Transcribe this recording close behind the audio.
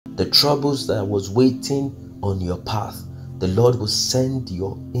the troubles that was waiting on your path, the Lord will send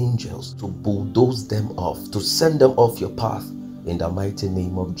your angels to bulldoze them off, to send them off your path in the mighty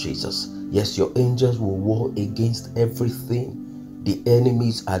name of Jesus. Yes, your angels will war against everything the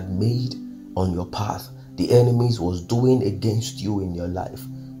enemies had made on your path, the enemies was doing against you in your life.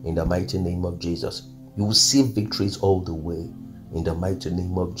 In the mighty name of Jesus, you will see victories all the way. In the mighty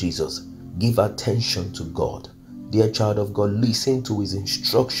name of Jesus, give attention to God. Dear child of God, listen to his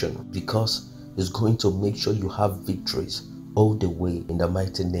instruction, because he's going to make sure you have victories all the way in the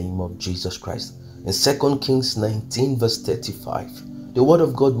mighty name of Jesus Christ. In 2 Kings 19 verse 35, the word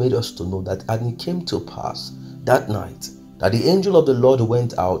of God made us to know that, and it came to pass that night that the angel of the Lord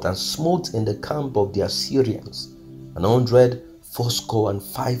went out and smote in the camp of the Assyrians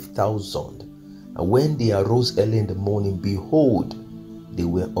 185,000. And when they arose early in the morning, behold, they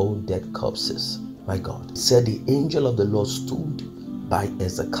were all dead corpses. My God, it said the angel of the Lord stood by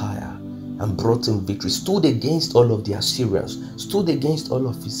Hezekiah and brought him victory, stood against all of the Assyrians, stood against all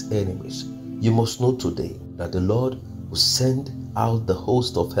of his enemies. You must know today that the Lord will send out the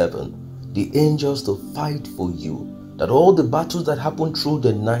host of heaven, the angels, to fight for you, that all the battles that happen through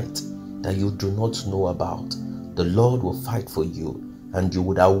the night that you do not know about, the Lord will fight for you, and you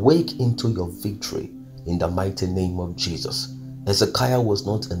would awake into your victory in the mighty name of Jesus. Hezekiah was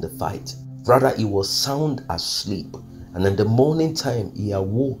not in the fight, rather he was sound asleep, and in the morning time he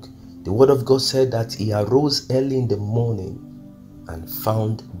awoke. The word of God said that he arose early in the morning and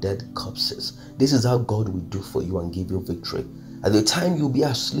found dead corpses. This is how God will do for you and give you victory. At the time you'll be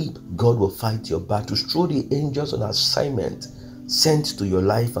asleep, God will fight your battles through the angels on assignment sent to your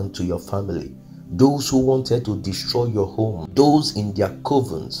life and to your family. Those who wanted to destroy your home, those in their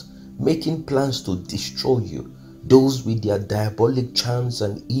covens making plans to destroy you, those with their diabolic charms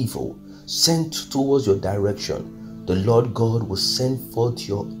and evil sent towards your direction, the Lord God will send forth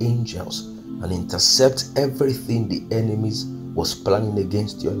your angels and intercept everything the enemies was planning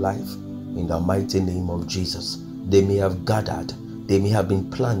against your life in the mighty name of Jesus. They may have gathered, they may have been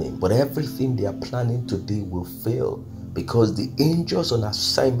planning, but everything they are planning today will fail, because the angels on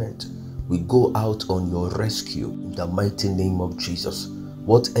assignment will go out on your rescue in the mighty name of Jesus.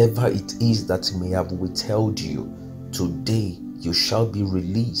 Whatever it is that may have withheld you, today you shall be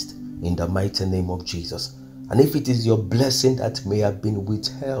released in the mighty name of Jesus. And if it is your blessing that may have been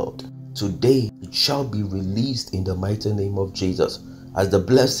withheld, today it shall be released in the mighty name of Jesus. As the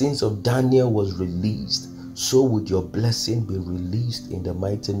blessings of Daniel was released, so would your blessing be released in the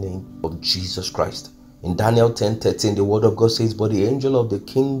mighty name of Jesus Christ. In Daniel 10:13, the word of God says, "But the angel of the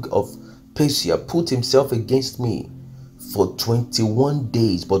king of Persia put himself against me for 21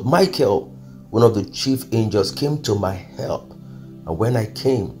 days. But Michael, one of the chief angels, came to my help. And when I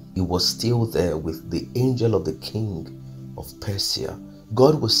came, he was still there with the angel of the king of Persia."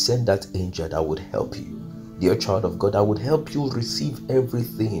 God will send that angel that would help you. Dear child of God, that would help you receive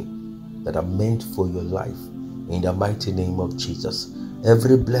everything that are meant for your life in the mighty name of Jesus.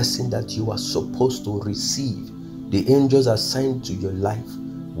 Every blessing that you are supposed to receive, the angels assigned to your life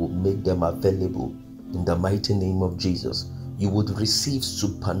will make them available in the mighty name of Jesus. You would receive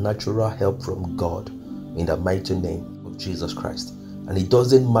supernatural help from God in the mighty name of Jesus Christ. And it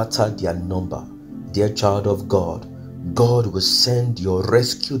doesn't matter their number. Dear child of God, God will send your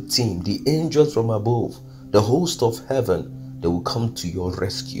rescue team, the angels from above, the host of heaven. They will come to your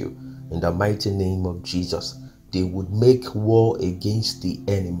rescue in the mighty name of Jesus. They would make war against the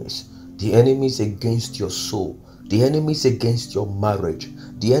enemies against your soul, the enemies against your marriage,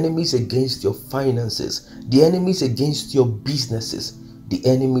 the enemies against your finances, the enemies against your businesses, the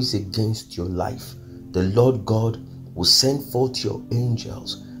enemies against your life. The Lord God will send forth your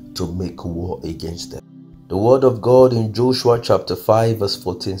angels to make war against them. The word of God in Joshua chapter 5 verse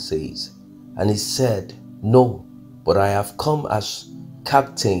 14 says, "And he said, No, but I have come as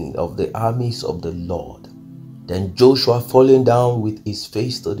captain of the armies of the Lord." Then Joshua, falling down with his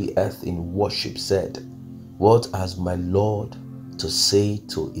face to the earth in worship, said, "What has my Lord to say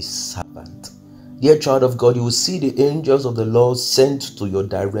to his servant?" Dear child of God, you will see the angels of the Lord sent to your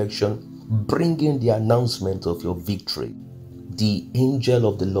direction, bringing the announcement of your victory. The angel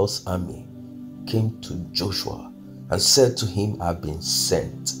of the Lord's army came to Joshua and said to him, "I've been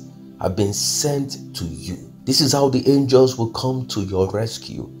sent. I've been sent to you." This is how the angels will come to your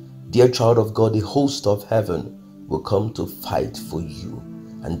rescue. Dear child of God, the host of heaven will come to fight for you,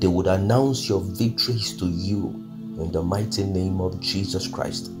 and they would announce your victories to you in the mighty name of Jesus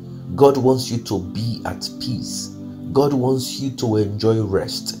Christ. God wants you to be at peace. God wants you to enjoy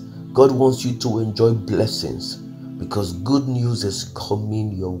rest. God wants you to enjoy blessings, because good news is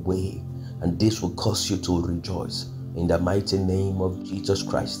coming your way, and this will cause you to rejoice. in the mighty name of Jesus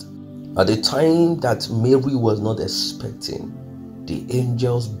Christ. At the time that Mary was not expecting, the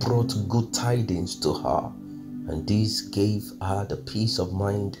angels brought good tidings to her, and this gave her the peace of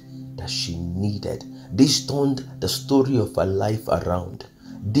mind that she needed. This turned the story of her life around.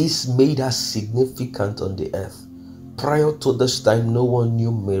 This made her significant on the earth. Prior to this time, no one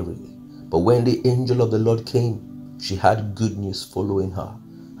knew Mary, but when the angel of the Lord came, she had good news following her,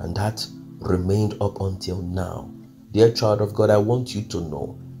 and that remained up until now. Dear child of God, I want you to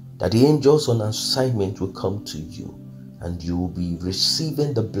know that the angels on assignment will come to you, and you will be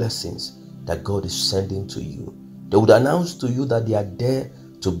receiving the blessings that God is sending to you. They would announce to you that they are there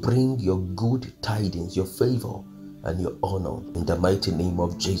to bring your good tidings, your favor, and your honor in the mighty name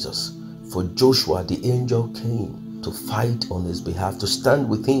of Jesus. For Joshua, the angel came to fight on his behalf, to stand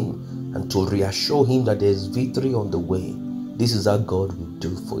with him, and to reassure him that there is victory on the way. This is how God will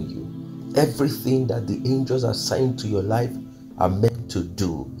do for you. Everything that the angels assigned to your life are meant to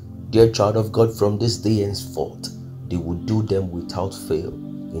do, dear child of God, from this day henceforth, they will do them without fail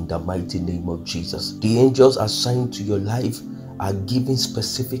in the mighty name of Jesus. The angels assigned to your life are giving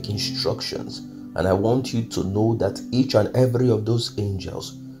specific instructions, and I want you to know that each and every of those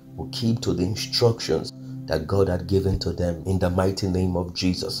angels will keep to the instructions that God had given to them in the mighty name of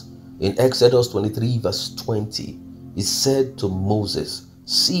Jesus. In Exodus 23 verse 20, it said to Moses,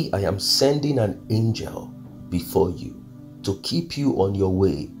 "See, I am sending an angel before you to keep you on your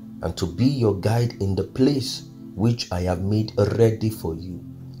way and to be your guide in the place which I have made ready for you."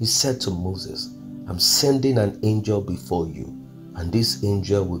 He said to Moses, "I'm sending an angel before you, and this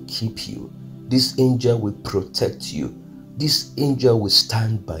angel will keep you. This angel will protect you. This angel will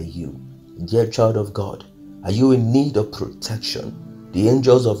stand by you." Dear child of God, are you in need of protection? The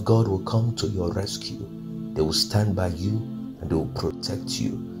angels of God will come to your rescue. They will stand by you and they will protect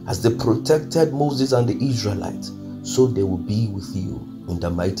you. As they protected Moses and the Israelites, so they will be with you in the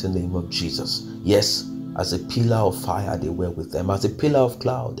mighty name of Jesus. Yes, as a pillar of fire they were with them. As a pillar of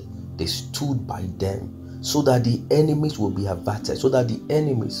cloud, they stood by them so that the enemies will be averted, so that the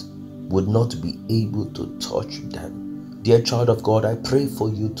enemies would not be able to touch them. Dear child of God, I pray for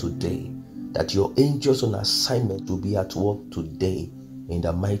you today that your angels on assignment will be at work today in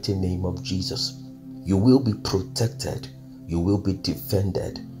the mighty name of Jesus. You will be protected. You will be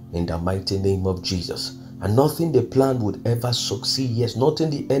defended in the mighty name of Jesus. And nothing they planned would ever succeed. Yes, nothing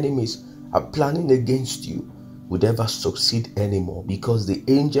the enemies are planning against you would ever succeed anymore, because the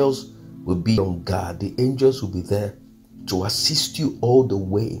angels will be on guard. The angels will be there to assist you all the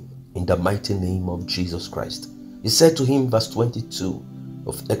way in the mighty name of Jesus Christ. He said to him, verse 22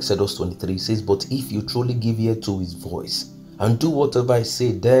 of Exodus 23, says, "But if you truly give ear to his voice and do whatever I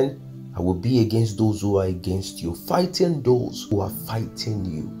say, then I will be against those who are against you, fighting those who are fighting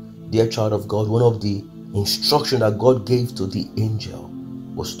you." Dear child of God, one of the instructions that God gave to the angel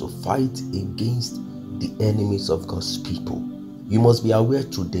was to fight against the enemies of God's people. You must be aware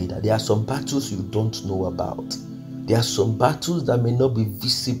today that there are some battles you don't know about. There are some battles that may not be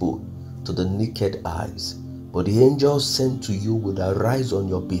visible to the naked eyes, but the angels sent to you will arise on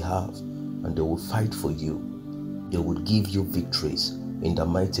your behalf, and they will fight for you. They will give you victories in the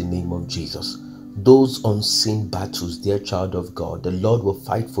mighty name of Jesus. Those unseen battles, dear child of God, the Lord will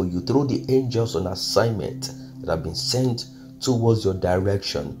fight for you through the angels on assignment that have been sent towards your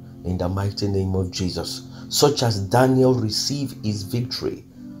direction in the mighty name of Jesus. Such as Daniel received his victory,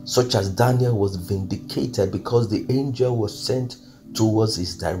 such as Daniel was vindicated because the angel was sent towards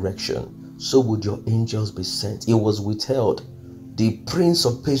his direction, so would your angels be sent. He was withheld. The prince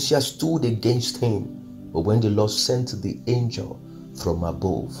of Persia stood against him, but when the Lord sent the angel from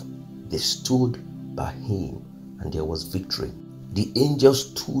above, they stood by him and there was victory. The angel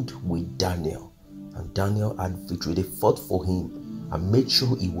stood with Daniel, and Daniel had victory. They fought for him and made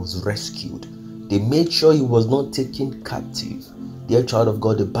sure he was rescued. They made sure he was not taken captive. Dear child of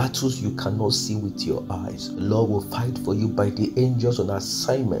God, the battles you cannot see with your eyes, the Lord will fight for you by the angels on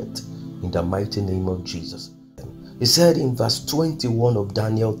assignment in the mighty name of Jesus. He said in verse 21 of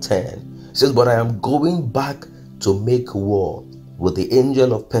Daniel 10, he says, "But I am going back to make war with the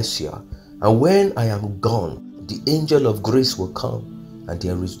angel of Persia, and when I am gone, the angel of grace will come, and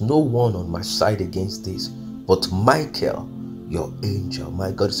there is no one on my side against this, but Michael, your angel."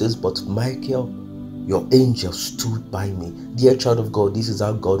 My God says, "But Michael, your angel stood by me." Dear child of God, this is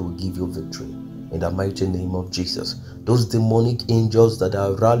how God will give you victory in the mighty name of Jesus. Those demonic angels that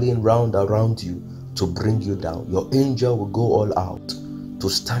are rallying round around you to bring you down, your angel will go all out to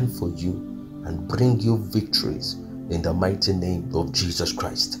stand for you and bring you victories in the mighty name of Jesus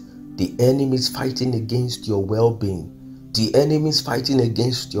Christ. The enemy is fighting against your well-being. The enemy is fighting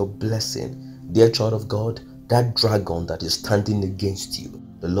against your blessing. Dear child of God, that dragon that is standing against you.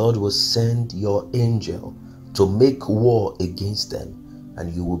 The Lord will send your angel to make war against them,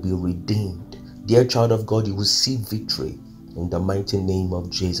 and you will be redeemed. Dear child of God, you will see victory in the mighty name of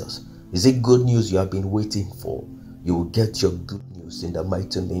Jesus. Is it good news you have been waiting for? You will get your good news in the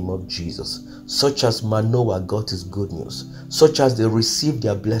mighty name of Jesus. Such as Manoah got his good news, such as they received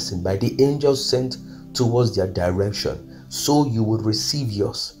their blessing by the angels sent towards their direction, so you will receive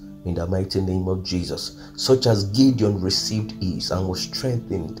yours in the mighty name of Jesus. Such as Gideon received his and was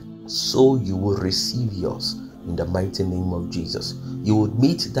strengthened, so you will receive yours in the mighty name of Jesus. You would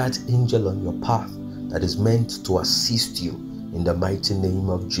meet that angel on your path that is meant to assist you in the mighty name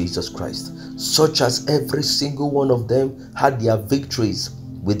of Jesus Christ. Such as every single one of them had their victories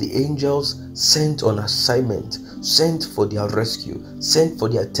with the angels sent on assignment, sent for their rescue, sent for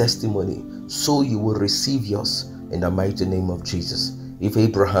their testimony, so you will receive yours in the mighty name of Jesus. If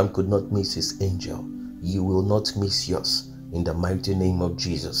Abraham could not miss his angel, you will not miss yours in the mighty name of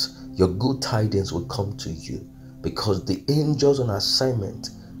Jesus. Your good tidings will come to you because the angels on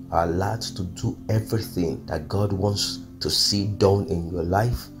assignment are allowed to do everything that God wants to see done in your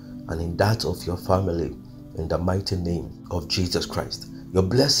life and in that of your family in the mighty name of Jesus Christ. Your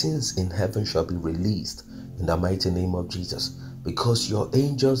blessings in heaven shall be released in the mighty name of Jesus, because your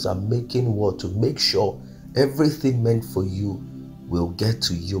angels are making war to make sure everything meant for you will get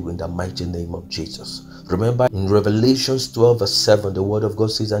to you in the mighty name of Jesus. Remember in Revelations 12 verse 7, the word of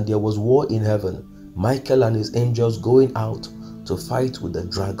God says, and there was war in heaven, Michael and his angels going out to fight with the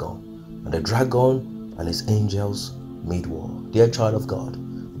dragon, and the dragon and his angels made war. Dear child of God,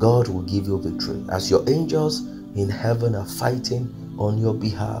 God will give you victory as your angels in heaven are fighting on your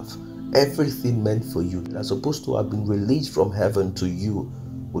behalf. Everything meant for you that's supposed to have been released from heaven to you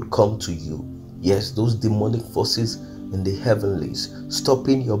would come to you. Yes, those demonic forces in the heavenlies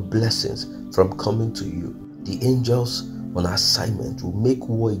stopping your blessings from coming to you, the angels on assignment will make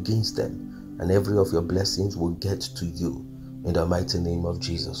war against them, and every of your blessings will get to you in the mighty name of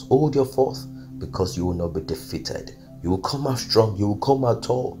Jesus. Hold your forth, because you will not be defeated. You will come out strong, you will come out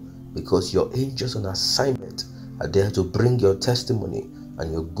tall, because your angels on assignment are there to bring your testimony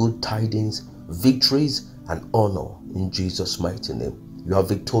and your good tidings, victories and honor in Jesus' mighty name. You are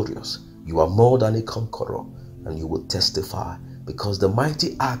victorious, you are more than a conqueror, and you will testify, because the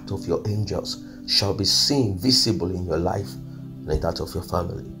mighty act of your angels shall be seen, visible in your life and in that of your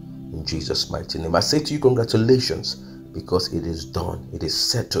family in Jesus' mighty name. I say to you, congratulations, because it is done, it is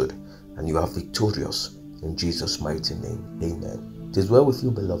settled, and you are victorious in Jesus' mighty name. Amen. It is well with you,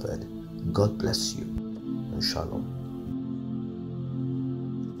 beloved. God bless you, and shalom.